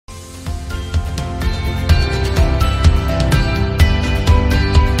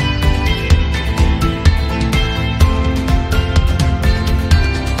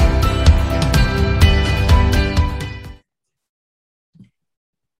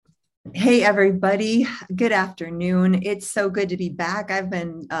Hey, everybody. Good afternoon. It's so good to be back. I've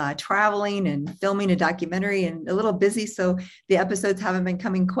been traveling and filming a documentary and a little busy, so the episodes haven't been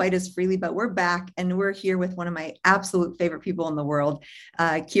coming quite as freely, but we're back and we're here with one of my absolute favorite people in the world,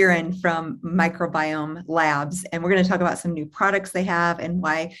 Kieran from Microbiome Labs. And we're going to talk about some new products they have and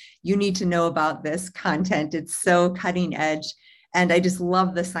why you need to know about this content. It's so cutting edge. And I just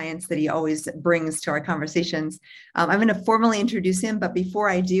love the science that he always brings to our conversations. I'm going to formally introduce him, but before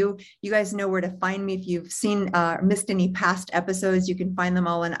I do, you guys know where to find me. If you've seen missed any past episodes, you can find them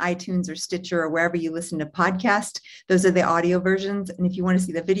all in iTunes or Stitcher or wherever you listen to podcasts. Those are the audio versions. And if you want to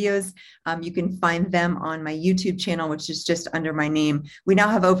see the videos, you can find them on my YouTube channel, which is just under my name. We now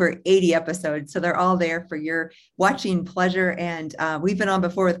have over 80 episodes, so they're all there for your watching pleasure. And we've been on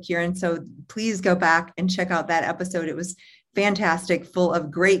before with Kieran, so please go back and check out that episode. It was fantastic, full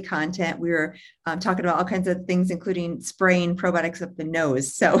of great content. We were talking about all kinds of things, including spraying probiotics up the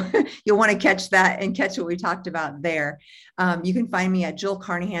nose. So you'll want to catch that and catch what we talked about there. You can find me at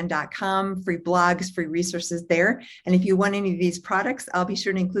jillcarnahan.com, free blogs, free resources there. And if you want any of these products, I'll be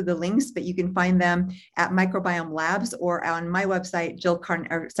sure to include the links, but you can find them at Microbiome Labs or on my website,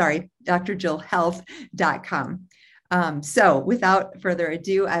 drjillhealth.com. So without further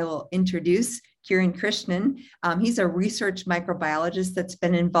ado, I will introduce Kieran Krishnan. He's a research microbiologist that's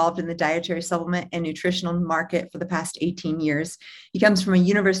been involved in the dietary supplement and nutritional market for the past 18 years. He comes from a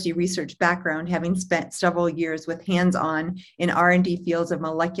university research background, having spent several years with hands-on in R&D fields of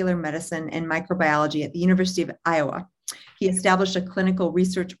molecular medicine and microbiology at the University of Iowa. He established a clinical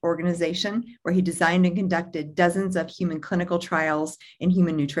research organization where he designed and conducted dozens of human clinical trials in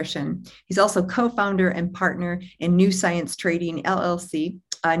human nutrition. He's also co-founder and partner in New Science Trading, LLC,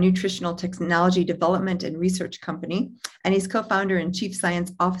 a nutritional technology development and research company, and he's co-founder and chief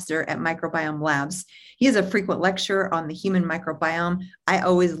science officer at Microbiome Labs. He is a frequent lecturer on the human microbiome. I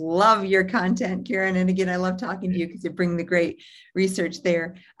always love your content, Kieran, and again, I love talking to you because you bring the great research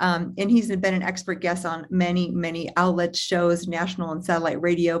there. And he's been an expert guest on many outlets, shows, national and satellite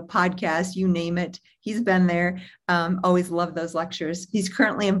radio, podcasts, you name it. He's been there. Always love those lectures. He's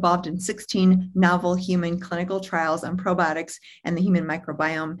currently involved in 16 novel human clinical trials on probiotics and the human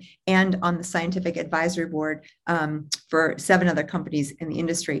microbiome, and on the scientific advisory board for 7 other companies in the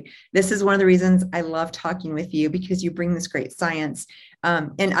industry. This is one of the reasons I love talking with you, because you bring this great science.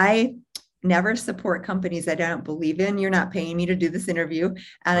 And I never support companies that I don't believe in. You're not paying me to do this interview.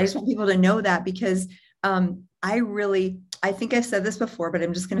 And I just want people to know that, because I think I've said this before, but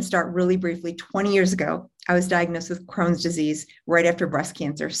I'm just going to start really briefly. 20 years ago, I was diagnosed with Crohn's disease right after breast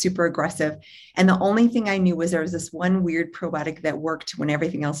cancer, super aggressive. And the only thing I knew was there was this one weird probiotic that worked when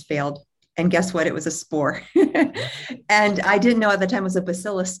everything else failed. And guess what? It was a spore. And I didn't know at the time it was a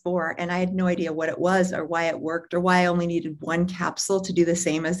bacillus spore. And I had no idea what it was or why it worked or why I only needed one capsule to do the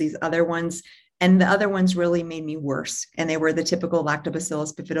same as these other ones. And the other ones really made me worse. And they were the typical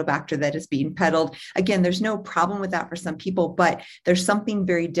Lactobacillus bifidobacter that is being peddled. Again, there's no problem with that for some people, but there's something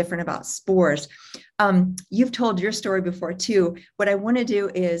very different about spores. You've told your story before too. What I want to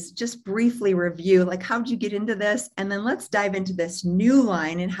do is just briefly review, like, how did you get into this? And then let's dive into this new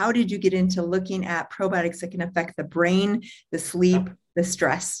line. And how did you get into looking at probiotics that can affect the brain, the sleep, the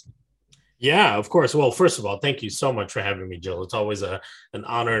stress? Yeah, of course. Well, first of all, thank you so much for having me, Jill. It's always an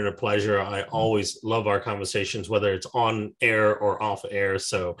honor and a pleasure. I always love our conversations, whether it's on air or off air.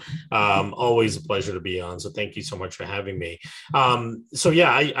 So always a pleasure to be on. So thank you so much for having me.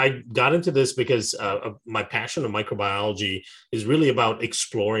 I got into this because my passion of microbiology is really about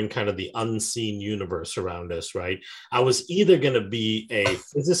exploring kind of the unseen universe around us, right? I was either going to be a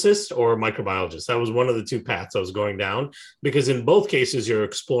physicist or a microbiologist. That was one of the two paths I was going down, because in both cases, you're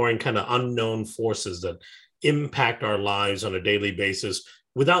exploring kind of unknown forces that impact our lives on a daily basis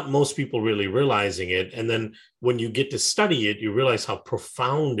without most people really realizing it. And then when you get to study it, you realize how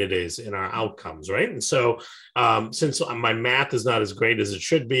profound it is in our outcomes, right? And so since my math is not as great as it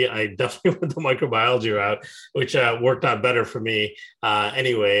should be, I definitely went the microbiology route, which worked out better for me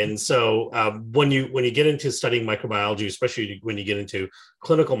anyway. And so when you get into studying microbiology, especially when you get into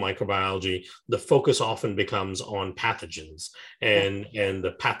clinical microbiology, the focus often becomes on pathogens and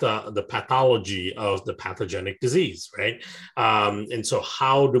the pathology of the pathogenic disease, right? And so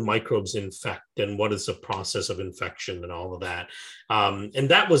how do microbes infect, and what is the process of infection and all of that? And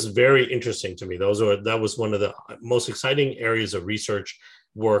that was very interesting to me. That was one of the most exciting areas of research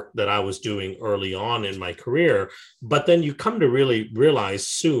work that I was doing early on in my career. But then you come to really realize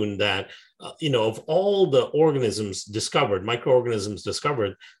soon that of all the microorganisms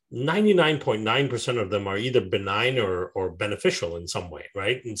discovered, 99.9% of them are either benign or beneficial in some way,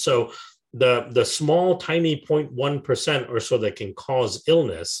 right? And so the small, tiny 0.1% or so that can cause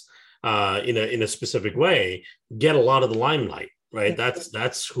illness in a specific way get a lot of the limelight, right?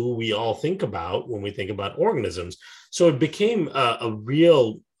 That's who we all think about when we think about organisms. So it became a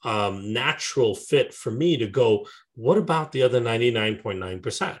real natural fit for me to go, what about the other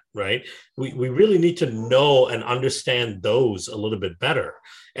 99.9%, right? We really need to know and understand those a little bit better.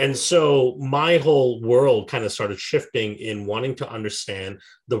 And so my whole world kind of started shifting in wanting to understand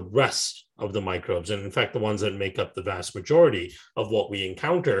the rest of the microbes, and in fact, the ones that make up the vast majority of what we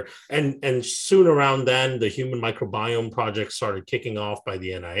encounter. And soon around then, the Human Microbiome Project started kicking off by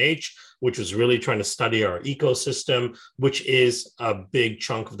the NIH, which was really trying to study our ecosystem, which is a big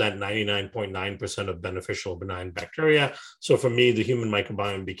chunk of that 99.9% of beneficial benign bacteria. So for me, the human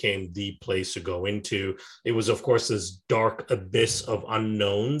microbiome became the place to go into. It was, of course, this dark abyss of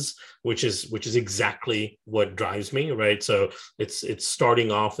unknowns, which is exactly what drives me, right? So it's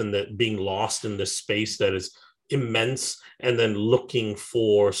starting off in being lost in this space that is immense, and then looking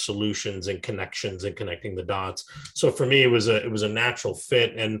for solutions and connections and connecting the dots. So for me, it was a natural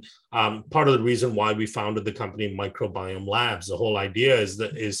fit, and part of the reason why we founded the company Microbiome Labs. The whole idea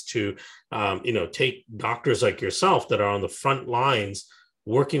is to take doctors like yourself that are on the front lines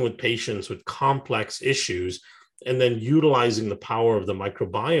working with patients with complex issues, and then utilizing the power of the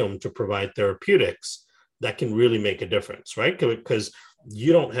microbiome to provide therapeutics that can really make a difference, right? Because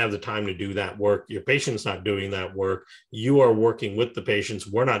you don't have the time to do that work. Your patient's not doing that work. You are working with the patients.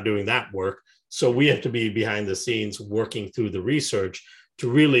 We're not doing that work. So we have to be behind the scenes working through the research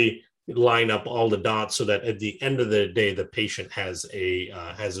to really line up all the dots so that at the end of the day, the patient has a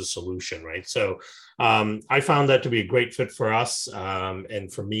solution, right? So I found that to be a great fit for us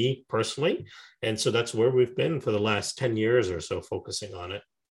and for me personally. And so that's where we've been for the last 10 years or so, focusing on it.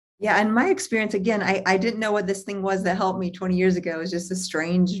 Yeah, and my experience, again, I didn't know what this thing was that helped me 20 years ago. It was just a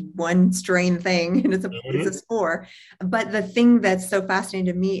strange one strain thing, and it's a spore. But the thing that's so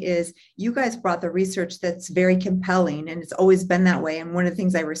fascinating to me is you guys brought the research that's very compelling, and it's always been that way. And one of the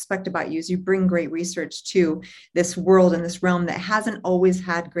things I respect about you is you bring great research to this world and this realm that hasn't always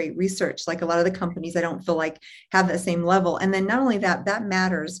had great research. Like a lot of the companies, I don't feel like have that same level. And then not only that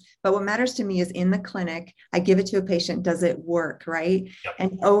matters, but what matters to me is in the clinic, I give it to a patient, does it work, right? Yep.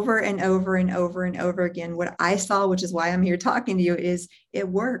 And over and over and over and over again, what I saw, which is why I'm here talking to you, is it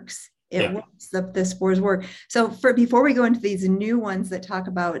works. It works. The spores work. So before we go into these new ones that talk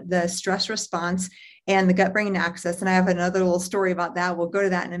about the stress response and the gut-brain axis, and I have another little story about that. We'll go to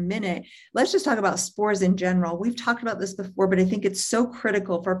that in a minute. Let's just talk about spores in general. We've talked about this before, but I think it's so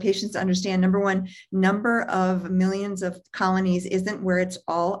critical for patients to understand. Number one, number of millions of colonies isn't where it's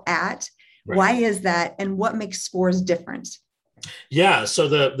all at. Right. Why is that? And what makes spores different? Yeah, so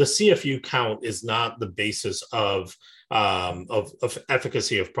the CFU count is not the basis of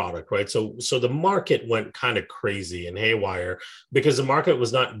efficacy of product, right? So the market went kind of crazy and haywire because the market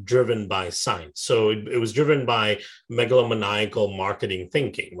was not driven by science. So it was driven by megalomaniacal marketing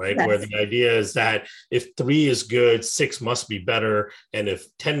thinking, right? Yes. Where the idea is that if 3 is good, 6 must be better. And if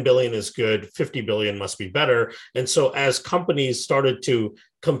 10 billion is good, 50 billion must be better. And so as companies started to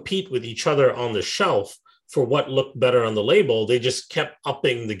compete with each other on the shelf for what looked better on the label, they just kept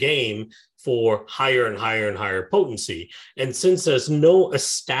upping the game for higher and higher and higher potency. And since there's no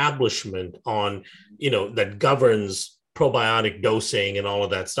establishment on, that governs probiotic dosing and all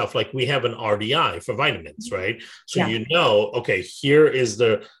of that stuff, like we have an RDI for vitamins, right? So okay, here is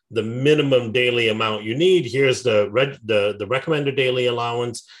the minimum daily amount you need. Here's the recommended daily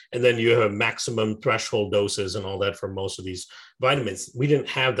allowance, and then you have maximum threshold doses and all that for most of these vitamins. We didn't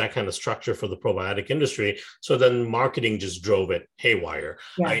have that kind of structure for the probiotic industry, so then marketing just drove it haywire.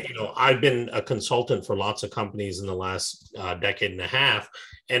 Yeah. I've been a consultant for lots of companies in the last decade and a half,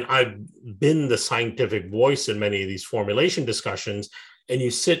 and I've been the scientific voice in many of these formulation discussions. And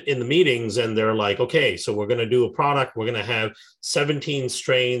you sit in the meetings and they're like, okay, so we're going to do a product. We're going to have 17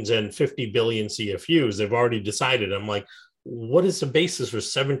 strains and 50 billion CFUs. They've already decided. I'm like, what is the basis for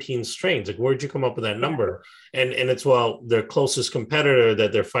 17 strains? Like, where'd you come up with that number? And it's, well, their closest competitor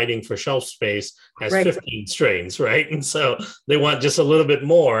that they're fighting for shelf space has 15 strains, right? And so they want just a little bit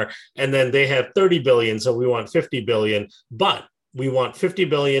more. And then they have 30 billion. So we want 50 billion, but we want 50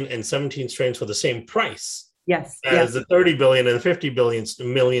 billion and 17 strains for the same price. Yes. As the 30 billion and 50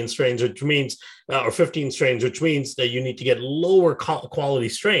 million strains, which means, or 15 strains, which means that you need to get lower quality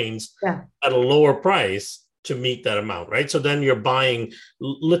strains at a lower price to meet that amount, right? So then you're buying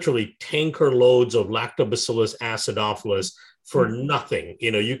literally tanker loads of Lactobacillus acidophilus for nothing.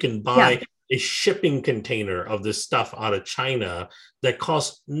 You can buy a shipping container of this stuff out of China that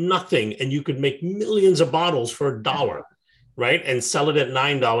costs nothing, and you could make millions of bottles for $1. right, and sell it at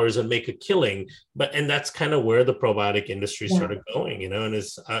 $9 and make a killing. And that's kind of where the probiotic industry started going, and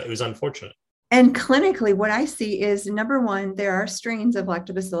it was unfortunate. And clinically, what I see is number one, there are strains of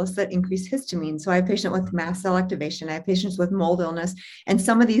lactobacillus that increase histamine. So I have patients with mast cell activation, I have patients with mold illness, and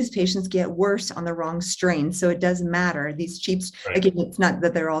some of these patients get worse on the wrong strain. So it does matter. These cheap, again, it's not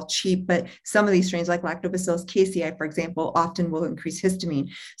that they're all cheap, but some of these strains like lactobacillus casei, for example, often will increase histamine.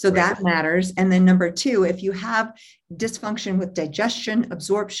 So that matters. And then number two, if you have dysfunction with digestion,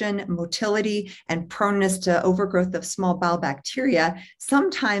 absorption, motility, and proneness to overgrowth of small bowel bacteria,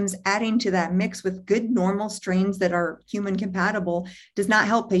 sometimes adding to that mix with good normal strains that are human compatible does not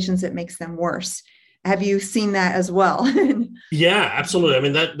help patients. It makes them worse. Have you seen that as well? Yeah, absolutely. I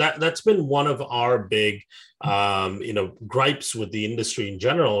mean, that's been one of our big, gripes with the industry in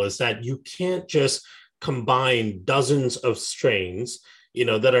general, is that you can't just combine dozens of strains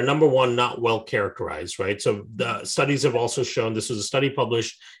that are, number one, not well characterized, right? So the studies have also shown, this was a study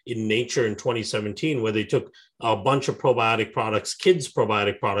published in Nature in 2017, where they took a bunch of probiotic products, kids'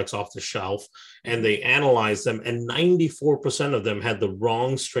 probiotic products off the shelf, and they analyzed them, and 94% of them had the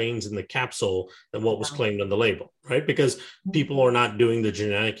wrong strains in the capsule than what was claimed on the label, right? Because people are not doing the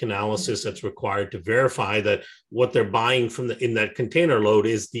genetic analysis that's required to verify that what they're buying in that container load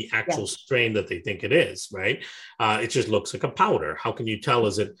is the actual strain that they think it is, right? It just looks like a powder. How can you tell?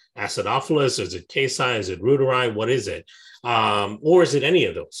 Is it Acidophilus? Is it Casei? Is it Reuteri? What is it? Or is it any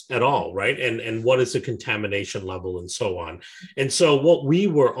of those at all, right? And what is the contamination level and so on? And so what we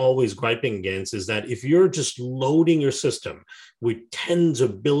were always griping against is that if you're just loading your system with tens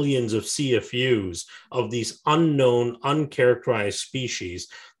of billions of CFUs of these unknown, uncharacterized species,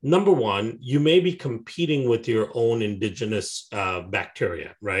 number one, you may be competing with your own indigenous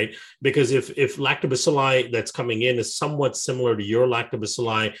bacteria, right? Because if lactobacilli that's coming in is somewhat similar to your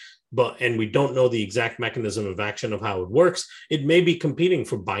lactobacilli, and we don't know the exact mechanism of action of how it works, it may be competing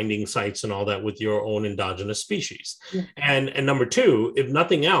for binding sites and all that with your own endogenous species. Yeah. And number two, if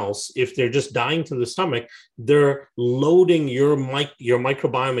nothing else, if they're just dying through the stomach, they're loading your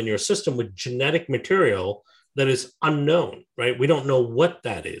microbiome in your system with genetic material that is unknown, right? We don't know what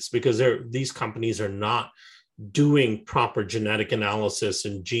that is, because these companies are not doing proper genetic analysis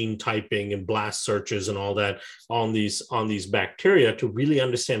and gene typing and blast searches and all that on these bacteria to really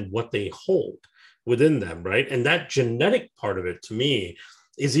understand what they hold within them, right? And that genetic part of it, to me,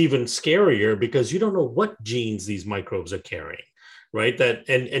 is even scarier, because you don't know what genes these microbes are carrying, right?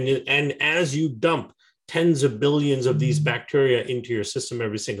 And as you dump tens of billions of these bacteria into your system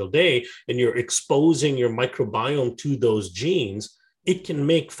every single day, and you're exposing your microbiome to those genes, it can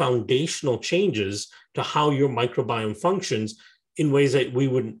make foundational changes to how your microbiome functions in ways that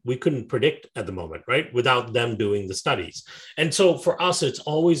we couldn't predict at the moment, right? Without them doing the studies. And so for us, it's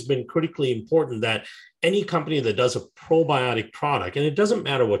always been critically important that any company that does a probiotic product, and it doesn't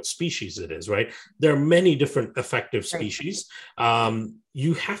matter what species it is, right? There are many different effective species.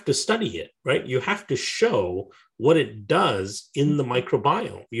 You have to study it, right? You have to show what it does in the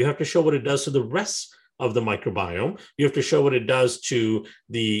microbiome. You have to show what it does to the rest of the microbiome. You have to show what it does to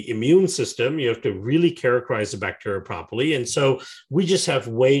the immune system. You have to really characterize the bacteria properly. And so we just have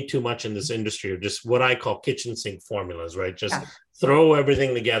way too much in this industry of just what I call kitchen sink formulas, right? Just throw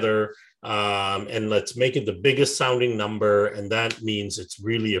everything together and let's make it the biggest sounding number. And that means it's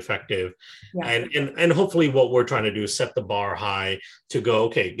really effective. Yeah. And hopefully what we're trying to do is set the bar high to go,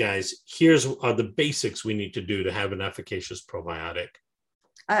 okay, guys, here's the basics we need to do to have an efficacious probiotic.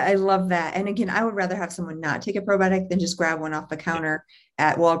 I love that. And again, I would rather have someone not take a probiotic than just grab one off the counter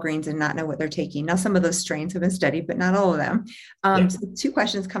at Walgreens and not know what they're taking. Now, some of those strains have been studied, but not all of them. So two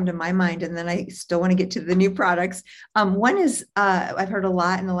questions come to my mind, and then I still want to get to the new products. One is, I've heard a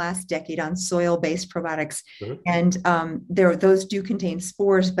lot in the last decade on soil-based probiotics, and those do contain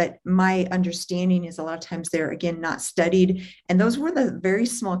spores, but my understanding is a lot of times they're, again, not studied. And those were the very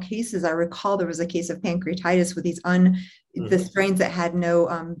small cases. I recall there was a case of pancreatitis with these the strains that had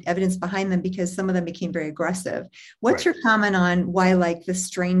no evidence behind them, because some of them became very aggressive. What's your comment on why, like, the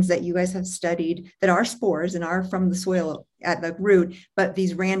strains that you guys have studied that are spores and are from the soil at the root, but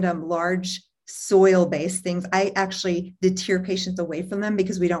these random large soil-based things, I actually deter patients away from them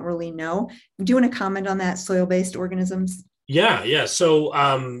because we don't really know. Do you want to comment on that, soil-based organisms? Yeah. So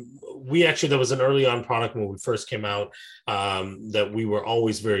there was an early on product when we first came out that we were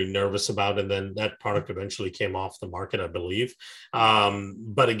always very nervous about. And then that product eventually came off the market, I believe.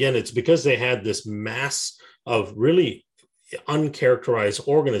 But again, it's because they had this mass of really uncharacterized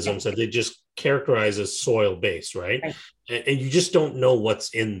organisms that they just characterize as soil-based, right? and you just don't know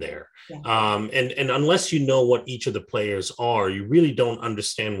what's in there. Yeah. And unless you know what each of the players are, you really don't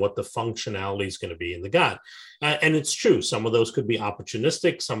understand what the functionality is going to be in the gut. And it's true. Some of those could be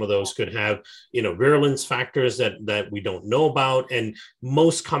opportunistic. Some of those could have, virulence factors that we don't know about. And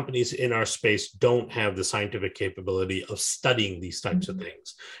most companies in our space don't have the scientific capability of studying these types of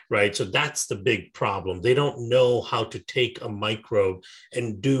things, right? So that's the big problem. They don't know how to take a microbe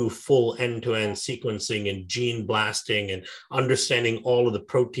and do full end-to-end sequencing and gene blasting and understanding all of the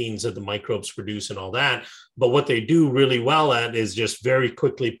proteins that the microbes produce and all that. But what they do really well at is just very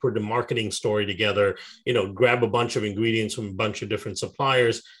quickly put a marketing story together, grab a bunch of ingredients from a bunch of different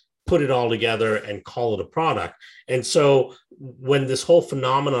suppliers, put it all together and call it a product. And so when this whole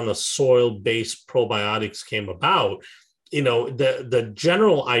phenomenon of soil-based probiotics came about, the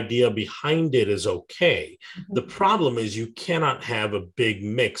general idea behind it is okay. The problem is you cannot have a big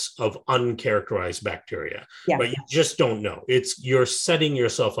mix of uncharacterized bacteria, but you just don't know. You're setting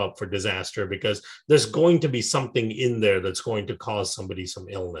yourself up for disaster because there's going to be something in there that's going to cause somebody some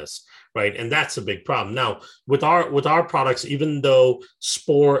illness, right? And that's a big problem. Now, with our products, even though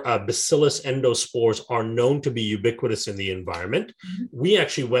Bacillus endospores are known to be ubiquitous in the environment, we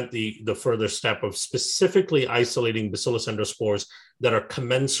actually went the further step of specifically isolating Bacillus endospores that are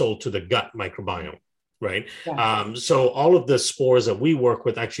commensal to the gut microbiome, right? So all of the spores that we work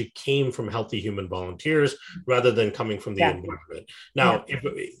with actually came from healthy human volunteers rather than coming from the environment. Now,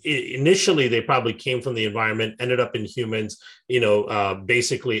 initially they probably came from the environment, ended up in humans,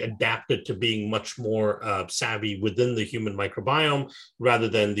 basically adapted to being much more savvy within the human microbiome rather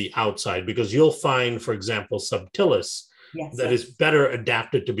than the outside, because you'll find, for example, Subtilis that is better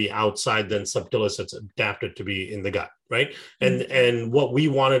adapted to be outside than Subtilis that's adapted to be in the gut, right? And what we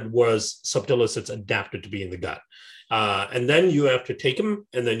wanted was Subtilis that's adapted to be in the gut. And then you have to take them,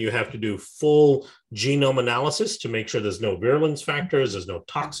 and then you have to do full genome analysis to make sure there's no virulence factors, there's no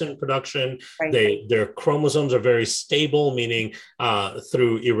toxin production. Their chromosomes are very stable, meaning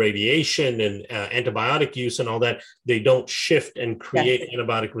through irradiation and antibiotic use and all that, they don't shift and create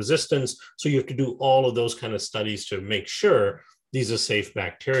antibiotic resistance. So you have to do all of those kind of studies to make sure these are safe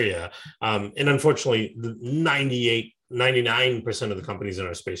bacteria. And unfortunately, 99% of the companies in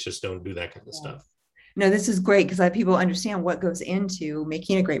our space just don't do that kind of stuff. No, this is great because people understand what goes into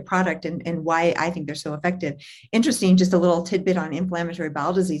making a great product and why I think they're so effective. Interesting, just a little tidbit on inflammatory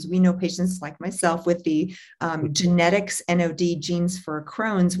bowel disease. We know patients like myself with the genetics NOD genes for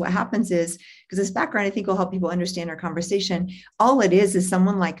Crohn's. What happens is, because this background I think will help people understand our conversation, all it is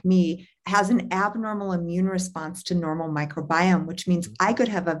someone like me has an abnormal immune response to normal microbiome, which means I could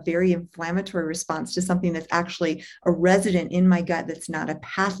have a very inflammatory response to something that's actually a resident in my gut that's not a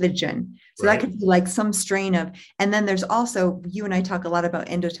pathogen. So that could be like some strain of, and then there's also, you and I talk a lot about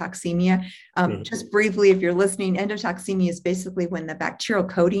endotoxemia. Just briefly, if you're listening, endotoxemia is basically when the bacterial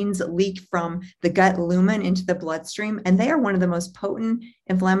coatings leak from the gut lumen into the bloodstream, and they are one of the most potent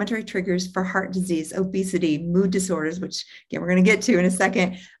inflammatory triggers for heart disease, obesity, mood disorders, which again, we're going to get to in a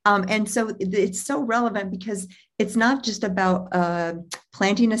second. And so it's so relevant because it's not just about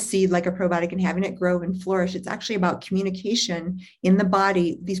planting a seed like a probiotic and having it grow and flourish. It's actually about communication in the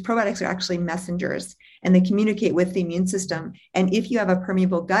body. These probiotics are actually messengers, and they communicate with the immune system. And if you have a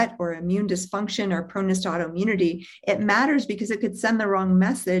permeable gut or immune dysfunction or proneness to autoimmunity, it matters because it could send the wrong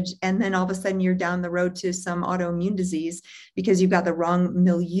message. And then all of a sudden you're down the road to some autoimmune disease because you've got the wrong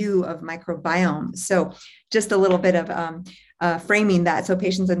milieu of microbiome. So just a little bit of framing that so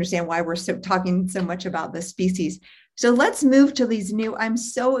patients understand why we're talking so much about the species. So let's move to these new, I'm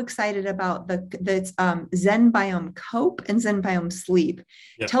so excited about the ZenBiome Cope and ZenBiome Sleep.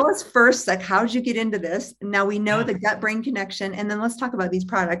 Tell us first, how did you get into this? Now we know the gut-brain connection, and then let's talk about these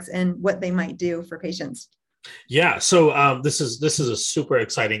products and what they might do for patients. Yeah, so this is a super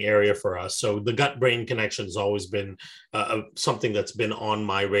exciting area for us. So the gut-brain connection has always been something that's been on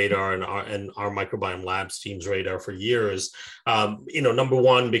my radar and our microbiome labs team's radar for years. Number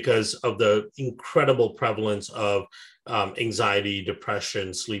one, because of the incredible prevalence of anxiety,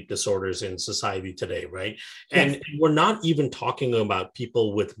 depression, sleep disorders in society today, right? And we're not even talking about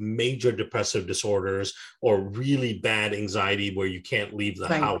people with major depressive disorders or really bad anxiety where you can't leave the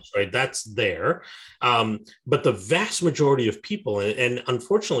house, right? That's there. But the vast majority of people, and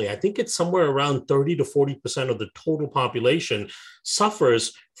unfortunately, I think it's somewhere around 30 to 40% of the total population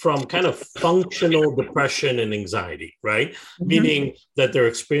suffers from kind of functional depression and anxiety, right? Meaning that they're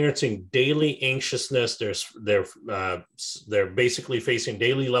experiencing daily anxiousness. They're basically facing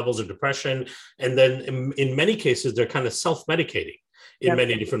daily levels of depression. And then in many cases, they're kind of self-medicating in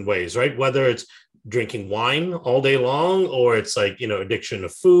many different ways, right? Whether it's drinking wine all day long, or it's like, addiction to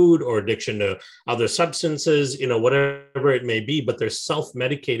food or addiction to other substances, whatever it may be, but they're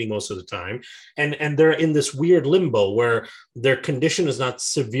self-medicating most of the time. And they're in this weird limbo where their condition is not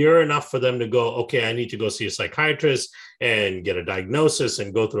severe enough for them to go, okay, I need to go see a psychiatrist and get a diagnosis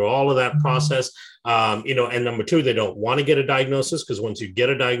and go through all of that process. And number two, they don't want to get a diagnosis, because once you get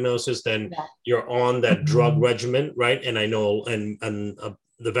a diagnosis, then you're on that drug regimen, right? And I know,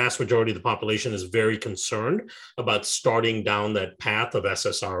 the vast majority of the population is very concerned about starting down that path of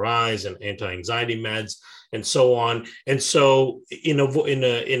SSRIs and anti-anxiety meds and so on. And so, in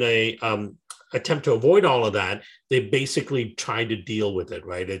a attempt to avoid all of that, they basically try to deal with it,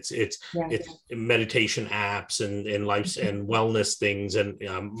 right? It's meditation apps and life and wellness things and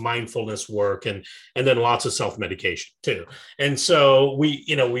mindfulness work and then lots of self-medication too. And so we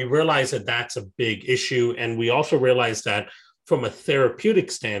realize that that's a big issue, and we also realize that from a therapeutic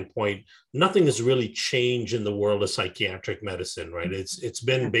standpoint, nothing has really changed in the world of psychiatric medicine, right? It's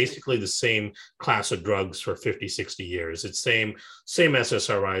been basically the same class of drugs for 50, 60 years. It's same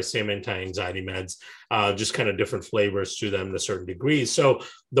SSRIs, same anti-anxiety meds, just kind of different flavors to them to certain degrees. So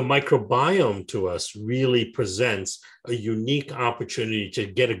the microbiome to us really presents a unique opportunity to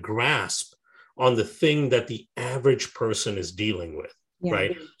get a grasp on the thing that the average person is dealing with. Yeah.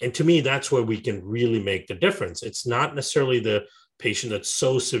 Right. And to me, that's where we can really make the difference. It's not necessarily the patient that's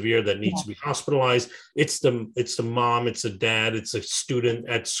so severe that needs to be hospitalized. It's the mom, it's the dad, it's a student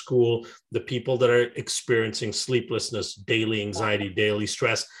at school, the people that are experiencing sleeplessness, daily anxiety, daily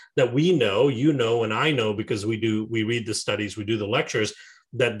stress that we know, and I know, because we read the studies, we do the lectures,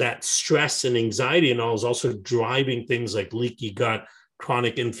 that stress and anxiety and all is also driving things like leaky gut,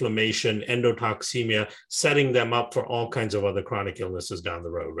 chronic inflammation, endotoxemia, setting them up for all kinds of other chronic illnesses down the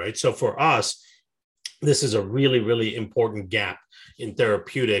road, right? So for us, this is a really, really important gap in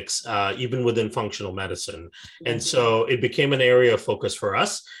therapeutics, even within functional medicine. And so it became an area of focus for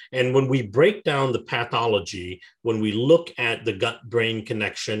us. And when we break down the pathology, when we look at the gut-brain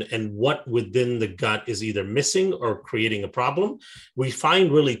connection and what within the gut is either missing or creating a problem, we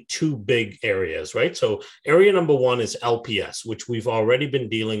find really two big areas, right? So area number one is LPS, which we've already been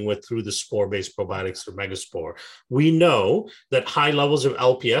dealing with through the spore-based probiotics or Megaspore. We know that high levels of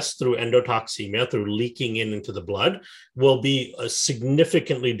LPS through endotoxemia, through leaking into the blood, will be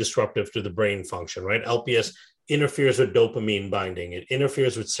significantly disruptive to the brain function, right? LPS interferes with dopamine binding. It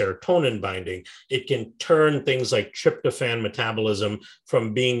interferes with serotonin binding. It can turn things like tryptophan metabolism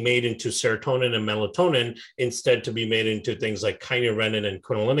from being made into serotonin and melatonin instead to be made into things like kynurenine and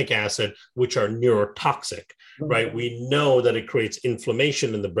quinolinic acid, which are neurotoxic, right? We know that it creates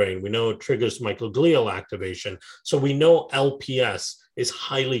inflammation in the brain. We know it triggers microglial activation. So we know LPS is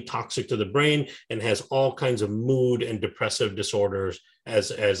highly toxic to the brain and has all kinds of mood and depressive disorders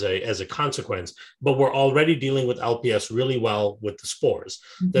as a consequence. But we're already dealing with LPS really well with the spores.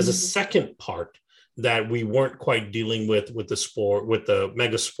 There's a second part that we weren't quite dealing with the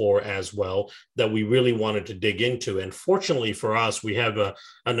Megaspore as well, that we really wanted to dig into. And fortunately for us, we have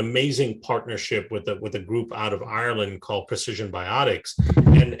an amazing partnership with a group out of Ireland called Precision Biotics.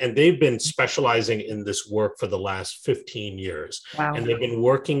 And they've been specializing in this work for the last 15 years. Wow. And they've been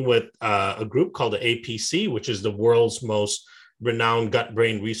working with a group called the APC, which is the world's most renowned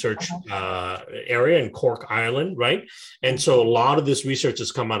gut-brain research area in Cork, Ireland, right? And so a lot of this research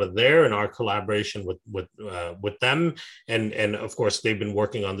has come out of there and our collaboration with them. And of course, they've been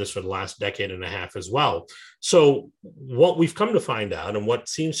working on this for the last decade and a half as well. So what we've come to find out, and what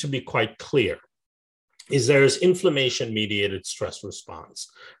seems to be quite clear, is there's inflammation-mediated stress response,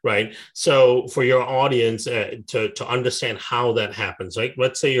 right? So for your audience to understand how that happens, like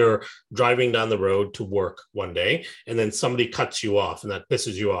let's say you're driving down the road to work one day, and then somebody cuts you off, and that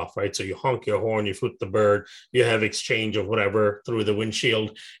pisses you off, right? So you honk your horn, you flip the bird, you have exchange of whatever through the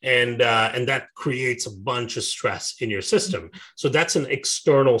windshield, and that creates a bunch of stress in your system. So that's an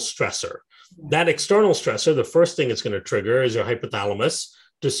external stressor. That external stressor, the first thing it's going to trigger is your hypothalamus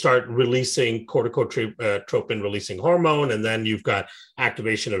to start releasing corticotropin releasing hormone. And then you've got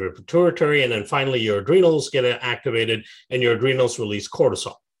activation of your pituitary. And then finally your adrenals get activated and your adrenals release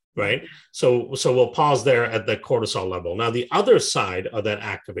cortisol, right? So we'll pause there at the cortisol level. Now, the other side of that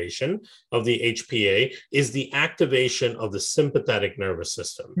activation of the HPA is the activation of the sympathetic nervous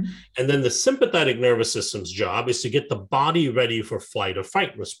system. And then the sympathetic nervous system's job is to get the body ready for flight or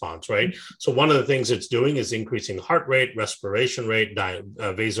fight response, right? So one of the things it's doing is increasing heart rate, respiration rate,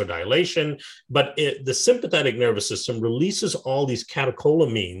 vasodilation. But the sympathetic nervous system releases all these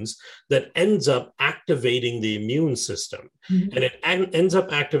catecholamines that ends up activating the immune system. And it ends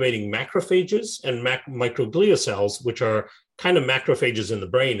up activating activating macrophages and microglia cells, which are kind of macrophages in the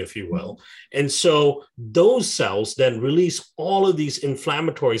brain, if you will. And so those cells then release all of these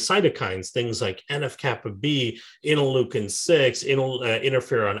inflammatory cytokines, things like NF-kappa B, interleukin 6,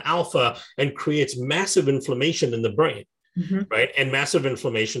 interferon alpha, and creates massive inflammation in the brain. Right. And massive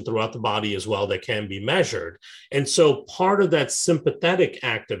inflammation throughout the body as well that can be measured. And so part of that sympathetic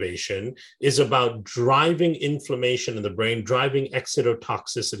activation is about driving inflammation in the brain, driving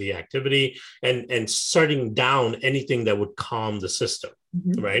excitotoxicity activity, and shutting down anything that would calm the system.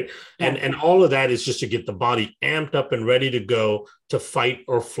 Right. And all of that is just to get the body amped up and ready to go to fight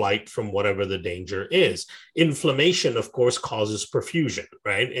or flight from whatever the danger is. Inflammation, of course, causes perfusion.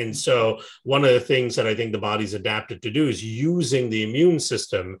 Right. And so one of the things that I think the body's adapted to do is using the immune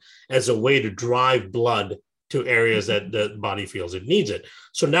system as a way to drive blood to areas that the body feels it needs it.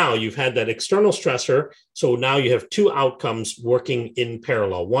 So now you've had that external stressor. So now you have two outcomes working in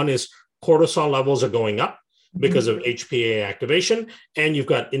parallel. One is cortisol levels are going up because of HPA activation, and you've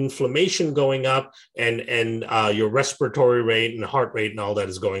got inflammation going up, and your respiratory rate and heart rate and all that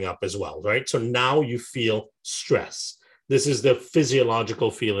is going up as well, right? So now you feel stress. This is the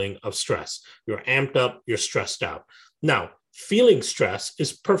physiological feeling of stress. You're amped up, you're stressed out. Now, feeling stress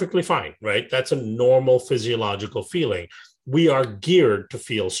is perfectly fine, right? That's a normal physiological feeling. We are geared to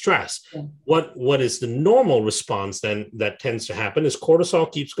feel stress. What is the normal response then that tends to happen is cortisol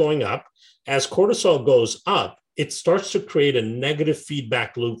keeps going up. As cortisol goes up, it starts to create a negative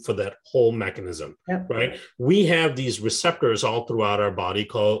feedback loop for that whole mechanism, right? We have these receptors all throughout our body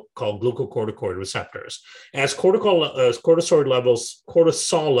called glucocorticoid receptors. As cortisol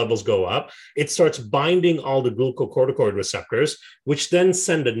levels go up, it starts binding all the glucocorticoid receptors, which then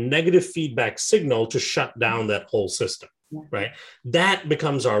send a negative feedback signal to shut down that whole system, right? That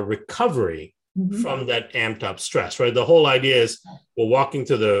becomes our recovery from that amped up stress, right? The whole idea is we're walking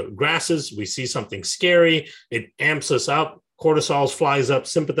through the grasses, we see something scary, it amps us up, cortisol flies up,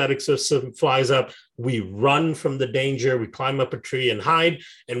 sympathetic system flies up, we run from the danger, we climb up a tree and hide.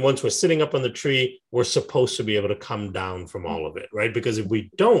 And once we're sitting up on the tree, we're supposed to be able to come down from all of it, right? Because if we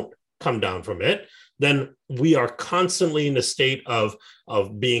don't come down from it, then we are constantly in a state of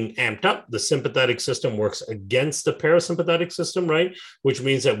being amped up. The sympathetic system works against the parasympathetic system, right? Which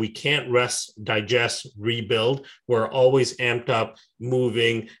means that we can't rest, digest, rebuild. We're always amped up,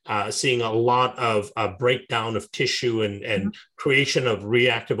 moving, seeing a lot of breakdown of tissue and creation of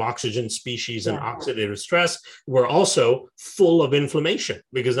reactive oxygen species and oxidative stress. We're also full of inflammation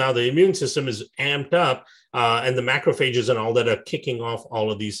because now the immune system is amped up and the macrophages and all that are kicking off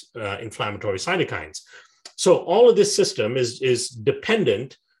all of these inflammatory cytokines. So all of this system is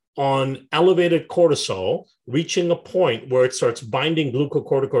dependent on elevated cortisol reaching a point where it starts binding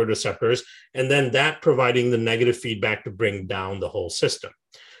glucocorticoid receptors, and then that providing the negative feedback to bring down the whole system.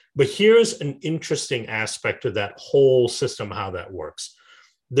 But here's an interesting aspect of that whole system, how that works.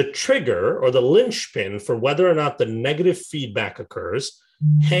 The trigger or the linchpin for whether or not the negative feedback occurs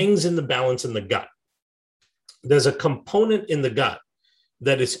hangs in the balance in the gut. There's a component in the gut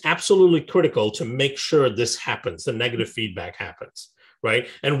that is absolutely critical to make sure this happens, the negative feedback happens, right?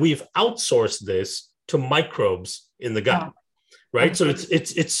 And we've outsourced this to microbes in the gut, right? So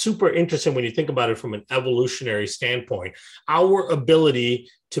it's super interesting when you think about it from an evolutionary standpoint. Our ability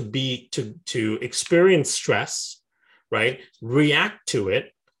to experience stress, right, react to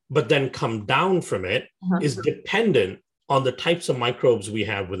it, but then come down from it is dependent on the types of microbes we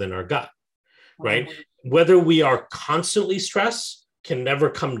have within our gut, right? Whether we are constantly stressed, can never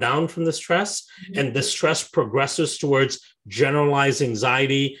come down from the stress, and the stress progresses towards generalized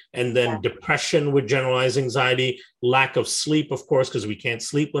anxiety and then depression with generalized anxiety, lack of sleep, of course, because we can't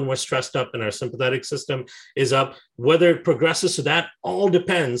sleep when we're stressed up and our sympathetic system is up. Whether it progresses to that all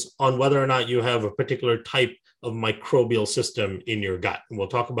depends on whether or not you have a particular type of microbial system in your gut. And we'll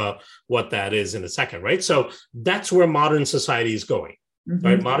talk about what that is in a second, right? So that's where modern society is going,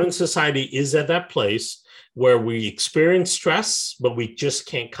 right? Modern society is at that place where we experience stress, but we just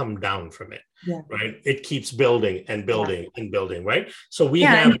can't come down from it, right? It keeps building and building and building, right? So we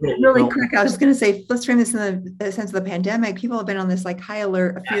have really quick. I was just going to say, let's frame this in the sense of the pandemic. People have been on this like high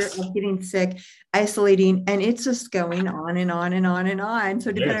alert, a fear of getting sick, isolating, and it's just going on and on and on and on.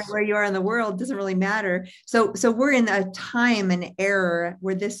 So depending on where you are in the world, doesn't really matter. So we're in a time and era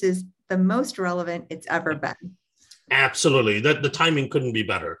where this is the most relevant it's ever been. Absolutely. The timing couldn't be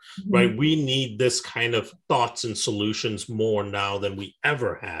better, right? We need this kind of thoughts and solutions more now than we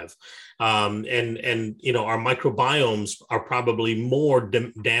ever have. And you know, our microbiomes are probably more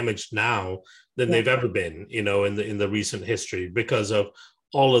damaged now than they've ever been, you know, in the recent history because of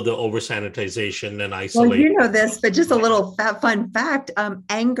all of the over sanitization and Well, isolation. you know this, but just a little fun fact,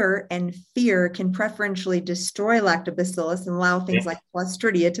 anger and fear can preferentially destroy lactobacillus and allow things like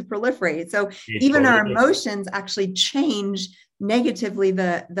Clostridia to proliferated. So even our emotions actually change negatively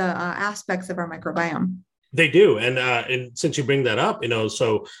the aspects of our microbiome. They do. And since you bring that up,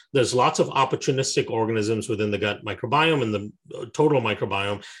 so there's lots of opportunistic organisms within the gut microbiome and the total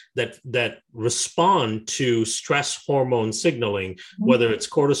microbiome that respond to stress hormone signaling, whether it's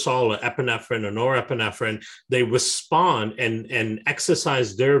cortisol or epinephrine or norepinephrine. They respond and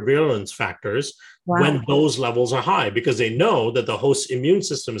exercise their virulence factors when those levels are high, because they know that the host's immune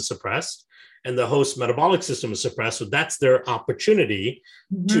system is suppressed and the host metabolic system is suppressed. So that's their opportunity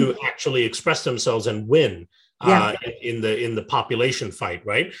to actually express themselves and win in the population fight,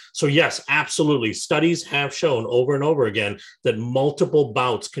 right? So yes, absolutely. Studies have shown over and over again that multiple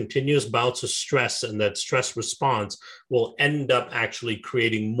bouts, continuous bouts of stress, and that stress response will end up actually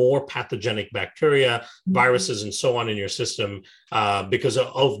creating more pathogenic bacteria, viruses, and so on in your system because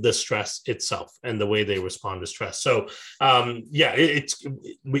of the stress itself and the way they respond to stress. So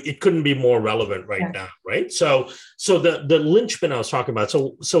it couldn't be more relevant right now, right? So the linchpin I was talking about.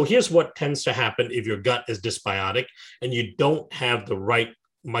 So here's what tends to happen if your gut is dysbiotic and you don't have the right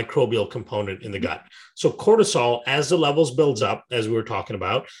microbial component in the gut. So cortisol, as the levels builds up, as we were talking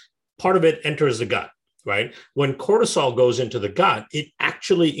about, part of it enters the gut. Right? When cortisol goes into the gut, it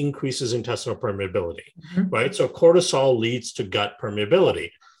actually increases intestinal permeability, right? So cortisol leads to gut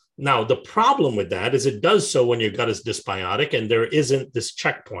permeability. Now, the problem with that is it does so when your gut is dysbiotic and there isn't this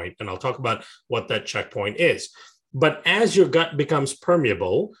checkpoint. And I'll talk about what that checkpoint is. But as your gut becomes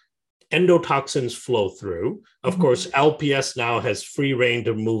permeable, endotoxins flow through. Of course, LPS now has free reign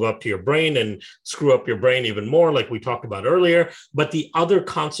to move up to your brain and screw up your brain even more, like we talked about earlier. But the other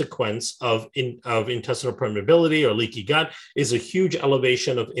consequence of intestinal permeability or leaky gut is a huge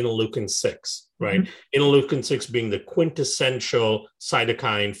elevation of interleukin-6, right? Interleukin-6 being the quintessential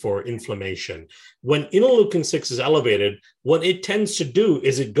cytokine for inflammation. When interleukin-6 is elevated, what it tends to do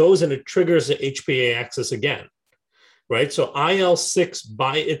is it goes and it triggers the HPA axis again. Right. So IL-6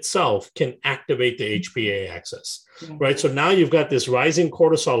 by itself can activate the HPA axis. Right. So now you've got this rising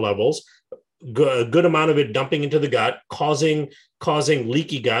cortisol levels, a good amount of it dumping into the gut, causing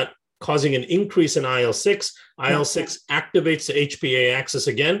leaky gut, causing an increase in IL-6. IL-6 activates the HPA axis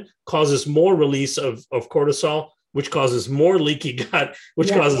again, causes more release of cortisol, which causes more leaky gut,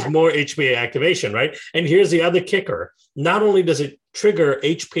 which causes more HPA activation. Right. And here's the other kicker. Not only does it trigger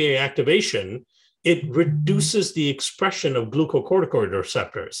HPA activation, it reduces the expression of glucocorticoid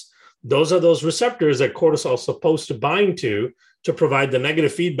receptors. Those are those receptors that cortisol is supposed to bind to provide the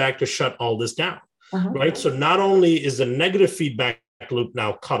negative feedback to shut all this down, right? So not only is the negative feedback loop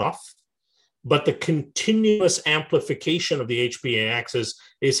now cut off, but the continuous amplification of the HPA axis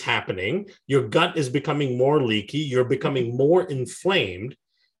is happening. Your gut is becoming more leaky. You're becoming more inflamed.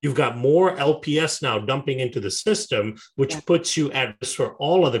 You've got more LPS now dumping into the system, which puts you at risk for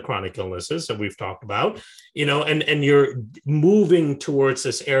all of the chronic illnesses that we've talked about, and you're moving towards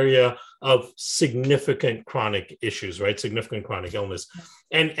this area of significant chronic issues, right? Significant chronic illness.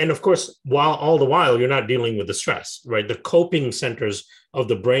 And of course, all the while, you're not dealing with the stress, right? The coping centers of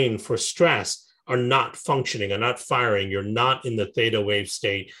the brain for stress are not functioning, are not firing. You're not in the theta wave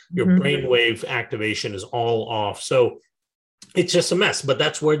state. Your brain wave activation is all off. So it's just a mess, but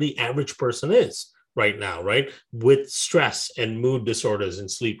that's where the average person is right now, right? With stress and mood disorders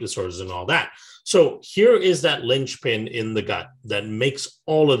and sleep disorders and all that. So here is that linchpin in the gut that makes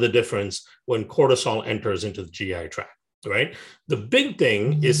all of the difference when cortisol enters into the GI tract, right? The big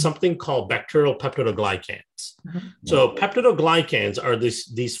thing is something called bacterial peptidoglycans. So peptidoglycans are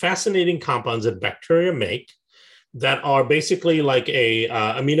these fascinating compounds that bacteria make that are basically like a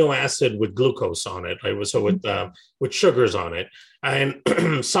amino acid with glucose on it, right? So with sugars on it,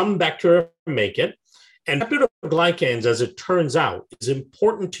 and some bacteria make it. And peptidoglycans, as it turns out, is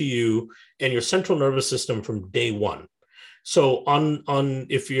important to you and your central nervous system from day one. So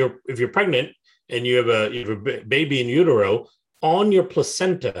if you're pregnant and you have a baby in utero, on your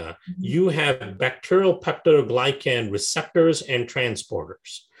placenta, you have bacterial peptidoglycan receptors and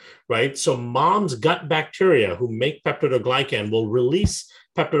transporters, right? So mom's gut bacteria who make peptidoglycan will release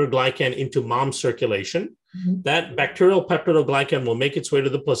peptidoglycan into mom's circulation. That bacterial peptidoglycan will make its way to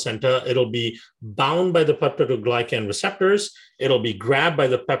the placenta. It'll be bound by the peptidoglycan receptors. It'll be grabbed by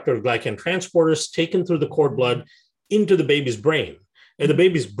the peptidoglycan transporters, taken through the cord blood into the baby's brain. And the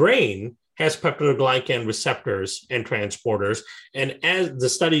baby's brain has peptidoglycan receptors and transporters. And as the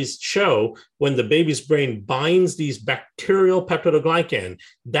studies show, when the baby's brain binds these bacterial peptidoglycan,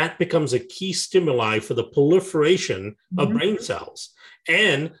 that becomes a key stimuli for the proliferation of brain cells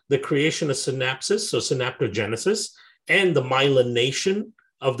and the creation of synapses, so synaptogenesis, and the myelination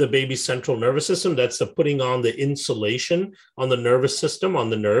of the baby's central nervous system. That's the putting on the insulation on the nervous system, on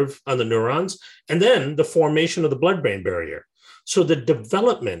the neurons, and then the formation of the blood-brain barrier. So the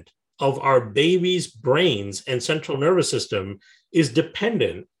development of our baby's brains and central nervous system is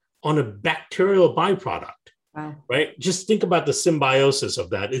dependent on a bacterial byproduct. Wow. Right? Just think about the symbiosis of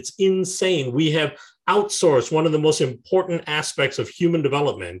that. It's insane. We have outsourced one of the most important aspects of human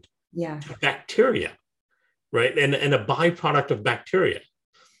development, bacteria, right? And a byproduct of bacteria.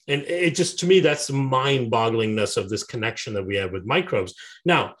 And it just, to me, that's the mind-bogglingness of this connection that we have with microbes.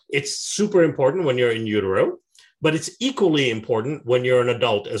 Now, it's super important when you're in utero, but it's equally important when you're an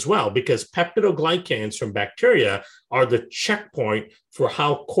adult as well, because peptidoglycans from bacteria are the checkpoint for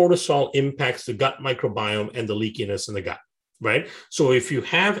how cortisol impacts the gut microbiome and the leakiness in the gut, right? So if you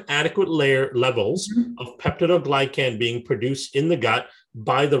have adequate levels of peptidoglycan being produced in the gut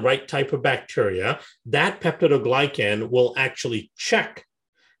by the right type of bacteria, that peptidoglycan will actually check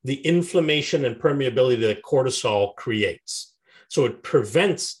the inflammation and permeability that cortisol creates. So it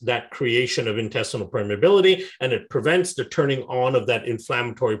prevents that creation of intestinal permeability, and it prevents the turning on of that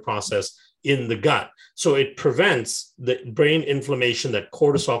inflammatory process in the gut. So it prevents the brain inflammation that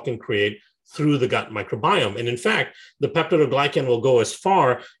cortisol can create through the gut microbiome. And in fact, the peptidoglycan will go as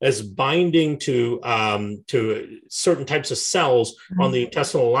far as binding to certain types of cells on the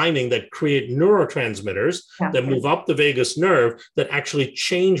intestinal lining that create neurotransmitters that move up the vagus nerve that actually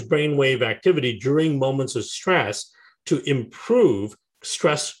change brainwave activity during moments of stress to improve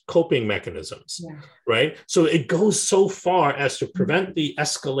stress coping mechanisms, right? So it goes so far as to prevent the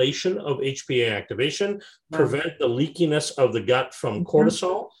escalation of HPA activation, prevent the leakiness of the gut from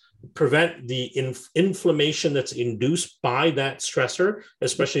cortisol, prevent the inflammation that's induced by that stressor,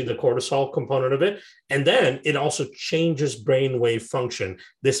 especially the cortisol component of it. And then it also changes brainwave function,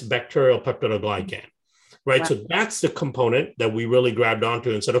 this bacterial peptidoglycan, right? So that's the component that we really grabbed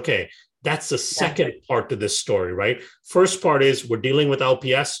onto and said, okay, that's the second part to this story, right? First part is we're dealing with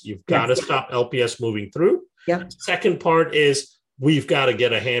LPS. You've got to stop LPS moving through. Second part is we've got to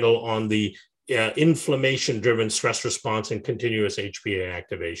get a handle on the inflammation-driven stress response and continuous HPA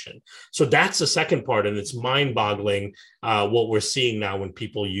activation. So that's the second part, and it's mind-boggling what we're seeing now when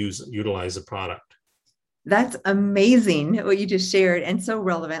people utilize the product. That's amazing what you just shared, and so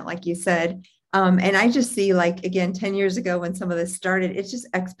relevant, like you said. And I just see, like, again, 10 years ago when some of this started, it's just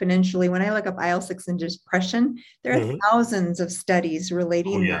exponentially. When I look up IL-6 and depression, there are thousands of studies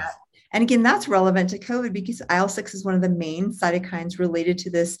relating that. And again, that's relevant to COVID because IL-6 is one of the main cytokines related to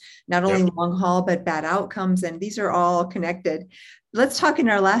this, not only long haul, but bad outcomes. And these are all connected. Let's talk in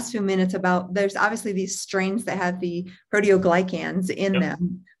our last few minutes about, there's obviously these strains that have the proteoglycans in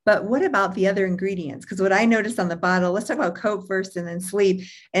them. But what about the other ingredients? Because what I noticed on the bottle, let's talk about COPE first and then sleep.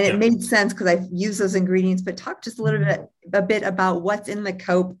 And it made sense because I've used those ingredients, but talk just a bit about what's in the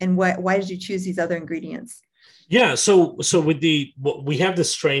COPE and why did you choose these other ingredients? Yeah, so we have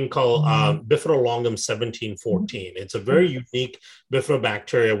this strain called Bifidolongum 1714. It's a very unique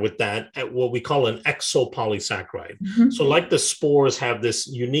bifidobacteria with that, what we call an exopolysaccharide. So like the spores have this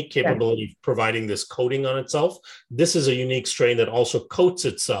unique capability of providing this coating on itself, this is a unique strain that also coats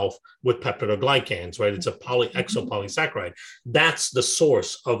itself with peptidoglycans, right? It's a exopolysaccharide. That's the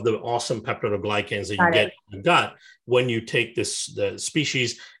source of the awesome peptidoglycans that you get in the gut when you take the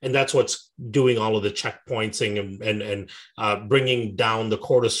species, and that's what's doing all of the checkpointing and bringing down the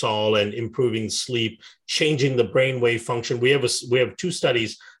cortisol and improving sleep, changing the brainwave function. We have two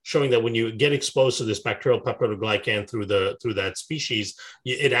studies showing that when you get exposed to this bacterial peptidoglycan through that species,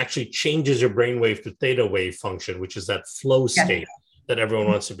 it actually changes your brainwave to theta wave function, which is that flow state that everyone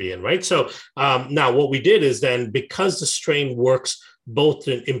wants to be in, right? So now what we did is then, because the strain works both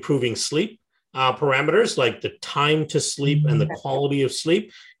in improving sleep parameters like the time to sleep and the quality of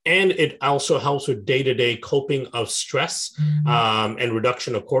sleep, and it also helps with day-to-day coping of stress and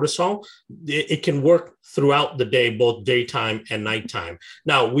reduction of cortisol. It can work throughout the day, both daytime and nighttime.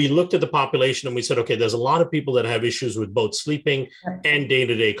 Now, we looked at the population and we said, okay, there's a lot of people that have issues with both sleeping and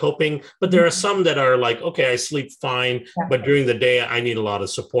day-to-day coping, but there are some that are like, okay, I sleep fine, but during the day, I need a lot of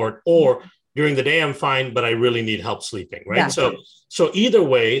support, or during the day, I'm fine, but I really need help sleeping, right? So either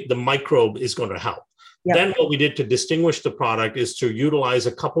way, the microbe is going to help. Then what we did to distinguish the product is to utilize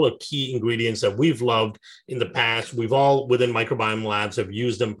a couple of key ingredients that we've loved in the past. We've all within Microbiome Labs have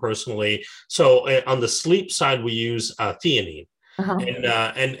used them personally. So on the sleep side, we use theanine. Uh-huh.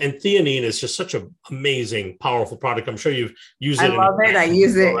 And theanine is just such an amazing, powerful product. I'm sure you've used I it. love it. I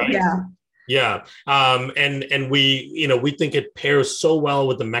use it. Right? Yeah. Yeah. And we think it pairs so well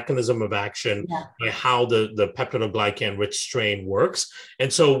with the mechanism of action Yeah. by how the peptidoglycan rich strain works.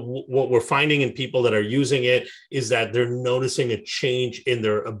 And so what we're finding in people that are using it is that they're noticing a change in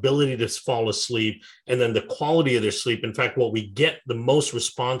their ability to fall asleep and then the quality of their sleep. In fact, what we get the most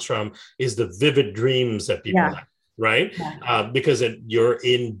response from is the vivid dreams that people have. Right? Yeah. Because you're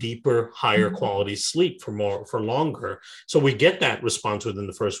in deeper, higher quality sleep for longer. So we get that response within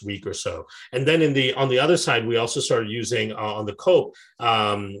the first week or so. And then on the other side, we also started using on the cope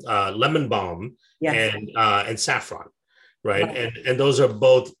lemon balm and saffron. Right. And those are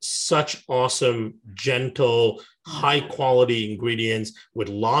both such awesome, gentle, high quality ingredients with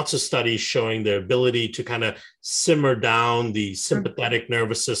lots of studies showing their ability to kind of simmer down the sympathetic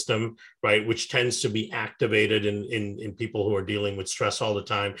nervous system, right, which tends to be activated in people who are dealing with stress all the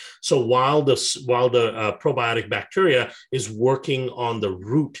time. So while the probiotic bacteria is working on the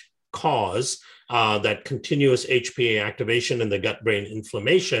root cause, that continuous HPA activation and the gut-brain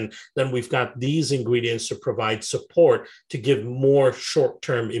inflammation, then we've got these ingredients to provide support to give more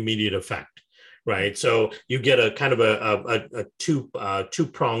short-term immediate effect, right? So you get a kind of a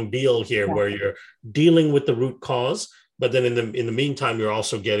two-pronged deal here where you're dealing with the root cause, but then in the meantime, you're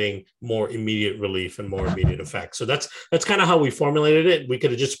also getting more immediate relief and more immediate effect. So that's kind of how we formulated it. We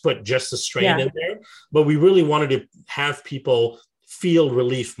could have just put just the strain in there, but we really wanted to have people feel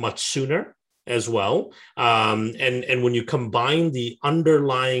relief much sooner as well. And when you combine the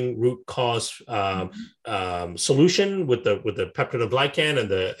underlying root cause solution with the peptidoglycan and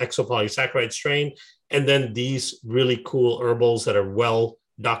the exopolysaccharide strain, and then these really cool herbals that are well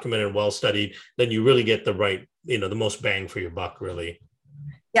documented, well studied, then you really get the most bang for your buck, really.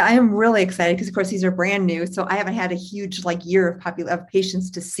 Yeah, I am really excited because, of course, these are brand new. So I haven't had a huge year of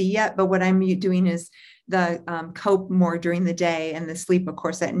patients to see yet. But what I'm doing is the cope more during the day and the sleep, of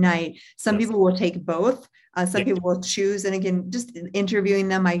course, at night. Some people will take both. Some people will choose. And again, just interviewing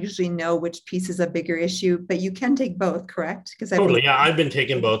them, I usually know which piece is a bigger issue, but you can take both, correct? Totally. Yeah, I've been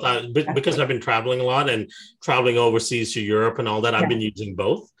taking both because I've been traveling a lot and traveling overseas to Europe and all that. I've been using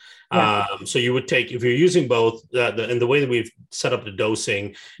both. So you would take, if you're using both, and the way that we've set up the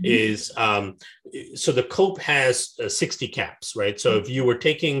dosing is, so the cope has 60 caps, right? So if you were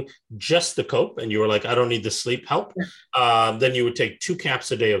taking just the cope and you were like, I don't need the sleep help, then you would take 2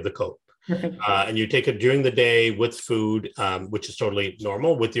 caps a day of the cope. And you take it during the day with food, which is totally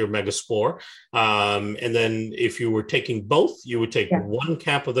normal with your Megaspore. And then if you were taking both, you would take 1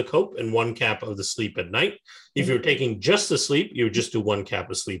 cap of the cope and 1 cap of the sleep at night. If you're taking just the sleep, you would just do 1 cap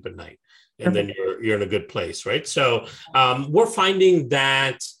of sleep at night. And then you're in a good place, right? So we're finding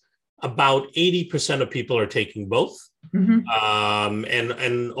that about 80% of people are taking both.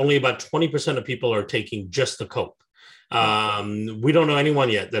 And only about 20% of people are taking just the cope. We don't know anyone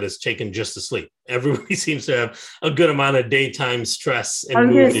yet that has taken just the sleep. Everybody seems to have a good amount of daytime stress. And I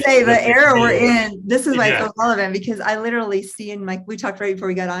was going to say the era we're in, this is why it's so relevant, because I literally see we talked right before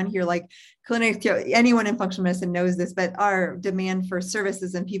we got on here, clinics, anyone in functional medicine knows this, but our demand for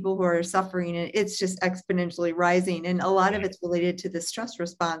services and people who are suffering, it's just exponentially rising. And a lot of it's related to the stress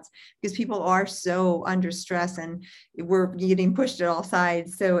response because people are so under stress and we're getting pushed at all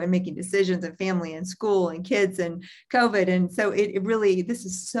sides. So, and making decisions and family and school and kids and COVID. And so it really, this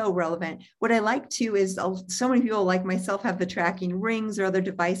is so relevant. What I like too is so many people like myself have the tracking rings or other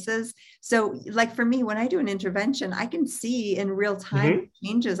devices. So for me, when I do an intervention, I can see in real time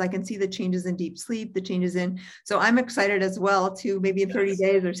changes. I can see the changes in deep sleep, the changes so I'm excited as well to maybe in 30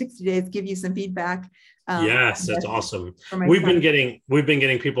 days or 60 days, give you some feedback. Yes, that's awesome. We've been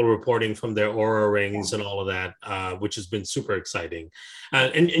getting people reporting from their Oura rings and all of that, which has been super exciting.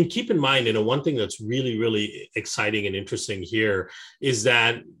 And keep in mind, one thing that's really, really exciting and interesting here is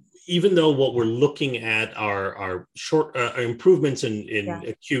that even though what we're looking at are short improvements in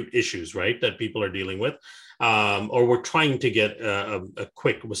acute issues, right, that people are dealing with, or we're trying to get a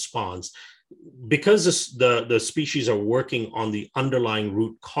quick response, because the species are working on the underlying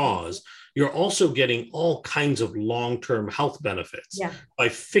root cause, you're also getting all kinds of long-term health benefits by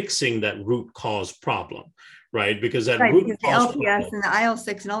fixing that root cause problem, right? Because that root cause the LPS and the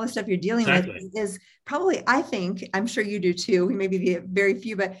IL-6 and all the stuff you're dealing with is probably, I think, I'm sure you do too, we may be the very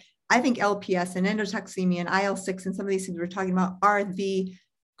few, but I think LPS and endotoxemia and IL-6 and some of these things we're talking about are the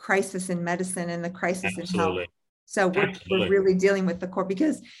crisis in medicine and the crisis in health. So we're really dealing with the core,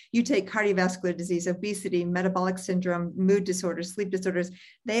 because you take cardiovascular disease, obesity, metabolic syndrome, mood disorders, sleep disorders,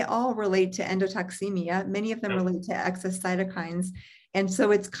 they all relate to endotoxemia. Many of them relate to excess cytokines. And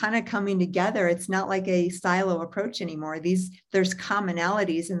so it's kind of coming together. It's not like a silo approach anymore. There's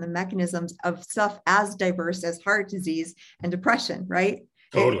commonalities in the mechanisms of stuff as diverse as heart disease and depression, right?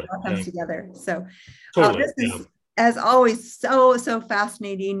 Totally. It all comes together. So Totally. this is, as always, so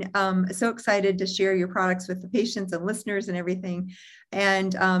fascinating. So excited to share your products with the patients and listeners and everything.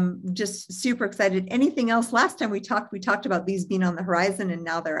 And just super excited. Anything else? Last time we talked about these being on the horizon, and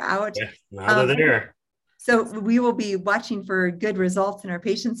now they're out. Yeah, now they're there. So we will be watching for good results in our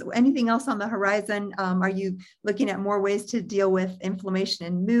patients. Anything else on the horizon? Are you looking at more ways to deal with inflammation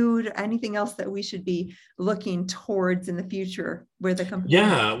and mood? Anything else that we should be looking towards in the future where the company?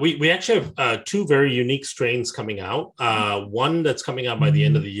 Yeah, we actually have two very unique strains coming out. One that's coming out by the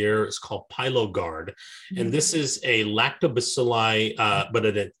end of the year is called Pyloguard. And this is a lactobacilli, but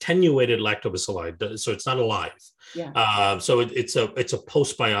an attenuated lactobacilli. So it's not alive. Yeah. So it's a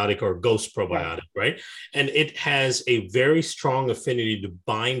postbiotic or ghost probiotic, right? And it has a very strong affinity to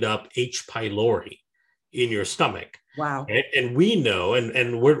bind up H. pylori in your stomach. Wow. Right? And we know,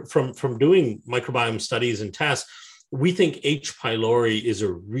 and we're from doing microbiome studies and tests, we think H. pylori is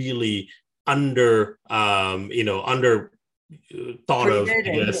a really under thought of, I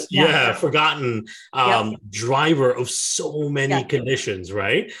guess, forgotten driver of so many conditions,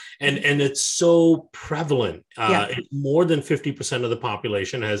 right? And it's so prevalent. More than 50% of the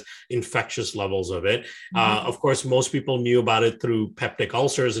population has infectious levels of it. Of course, most people knew about it through peptic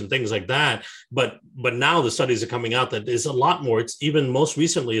ulcers and things like that. But now the studies are coming out that there's a lot more. It's even most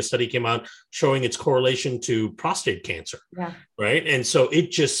recently a study came out showing its correlation to prostate cancer, right? And so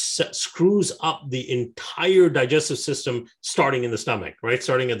it just screws up the entire digestive system, starting in the stomach, right?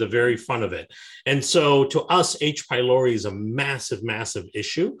 Starting at the very front of it. And so to us, H. pylori is a massive, massive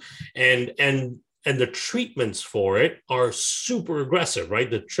issue. And the treatments for it are super aggressive, right?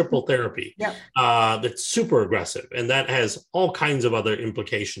 The triple therapy, that's super aggressive. And that has all kinds of other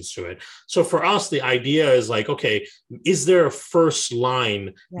implications to it. So for us, the idea is like, okay, is there a first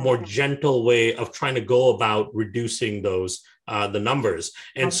line, more gentle way of trying to go about reducing those the numbers?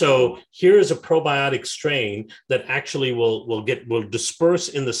 And so here is a probiotic strain that actually will disperse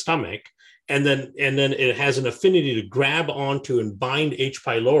in the stomach, and then it has an affinity to grab onto and bind H.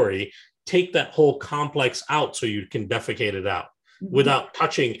 pylori, take that whole complex out so you can defecate it out without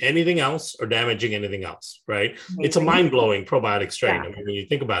touching anything else or damaging anything else, right? It's a mind-blowing probiotic strain. I mean, when you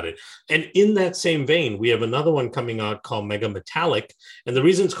think about it. And in that same vein, we have another one coming out called Megametallic. And the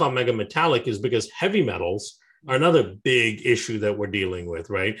reason it's called Megametallic is because heavy metals are another big issue that we're dealing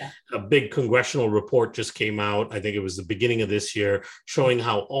with, right? A big congressional report just came out, I think it was the beginning of this year, showing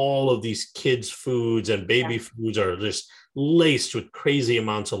how all of these kids' foods and baby foods are just laced with crazy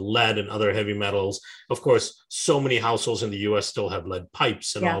amounts of lead and other heavy metals. Of course, so many households in the US still have lead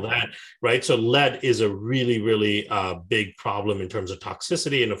pipes and all that, right? So lead is a really, really big problem in terms of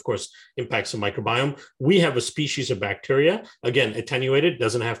toxicity, and of course impacts the microbiome. We have a species of bacteria, again, attenuated,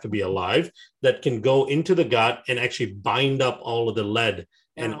 doesn't have to be alive, that can go into the gut and actually bind up all of the lead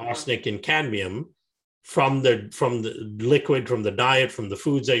and arsenic and cadmium from the liquid, from the diet, from the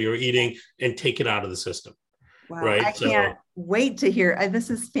foods that you're eating, and take it out of the system. Wow. Right. I can't wait to hear. This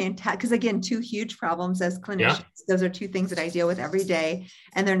is fantastic. Because again, two huge problems as clinicians. Those are two things that I deal with every day,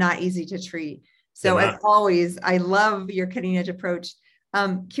 and they're not easy to treat. So as always, I love your cutting edge approach.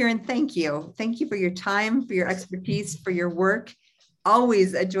 Kieran, thank you. Thank you for your time, for your expertise, for your work.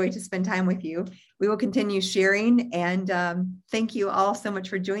 Always a joy to spend time with you. We will continue sharing, and thank you all so much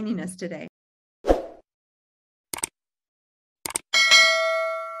for joining us today.